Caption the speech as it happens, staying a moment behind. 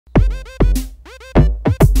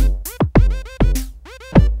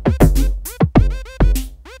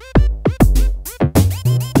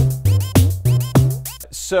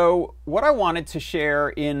So what I wanted to share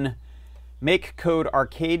in MakeCode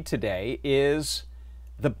Arcade today is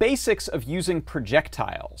the basics of using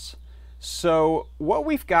projectiles. So what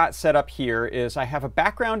we've got set up here is I have a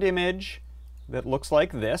background image that looks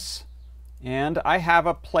like this, and I have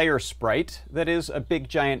a player sprite that is a big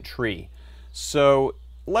giant tree. So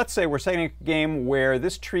let's say we're setting a game where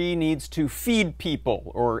this tree needs to feed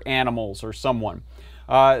people or animals or someone.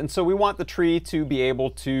 And so we want the tree to be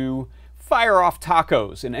able to fire off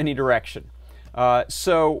tacos in any direction.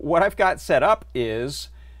 So what I've got set up is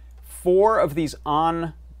 4 of these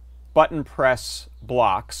on button press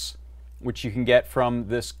blocks, which you can get from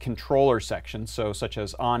this controller section, so such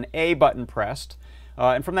as on A button pressed.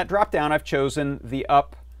 And from that drop down, I've chosen the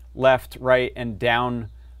up, left, right, and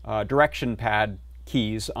down direction pad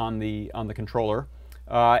keys on the controller.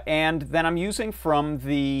 And then I'm using from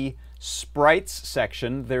the sprites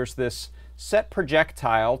section, there's this set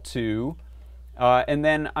projectile to, and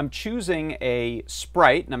then I'm choosing a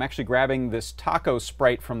sprite, and I'm actually grabbing this taco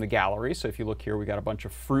sprite from the gallery. So if you look here, we got a bunch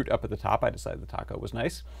of fruit up at the top. I decided the taco was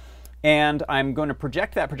nice. And I'm going to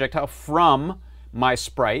project that projectile from my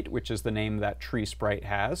sprite, which is the name that tree sprite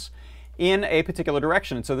has, in a particular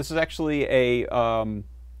direction. And so this is actually a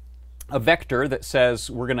vector that says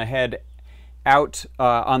we're going to head out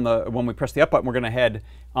when we press the up button, we're going to head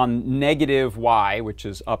on negative y, which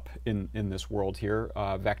is up in this world here,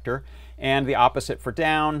 vector, and the opposite for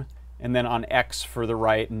down, and then on x for the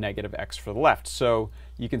right and negative x for the left. So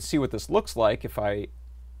you can see what this looks like if I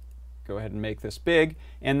go ahead and make this big,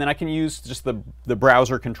 and then I can use just the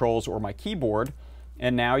browser controls or my keyboard,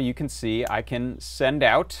 and now you can see I can send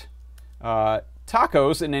out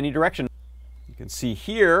tacos in any direction. You can see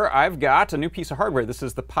here I've got a new piece of hardware. This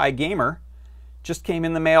is the Pi Gamer. Just came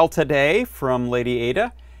in the mail today from Lady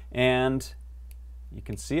Ada, and you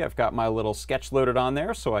can see I've got my little sketch loaded on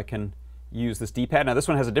there, so I can use this D-pad. Now this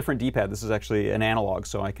one has a different D-pad. This is actually an analog,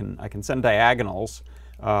 so I can send diagonals,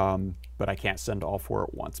 but I can't send all 4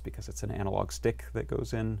 at once because it's an analog stick that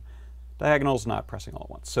goes in diagonals, not pressing all at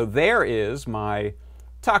once. So there is my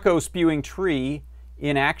taco spewing tree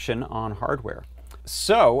in action on hardware.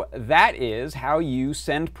 So that is how you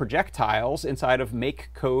send projectiles inside of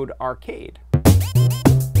MakeCode Arcade.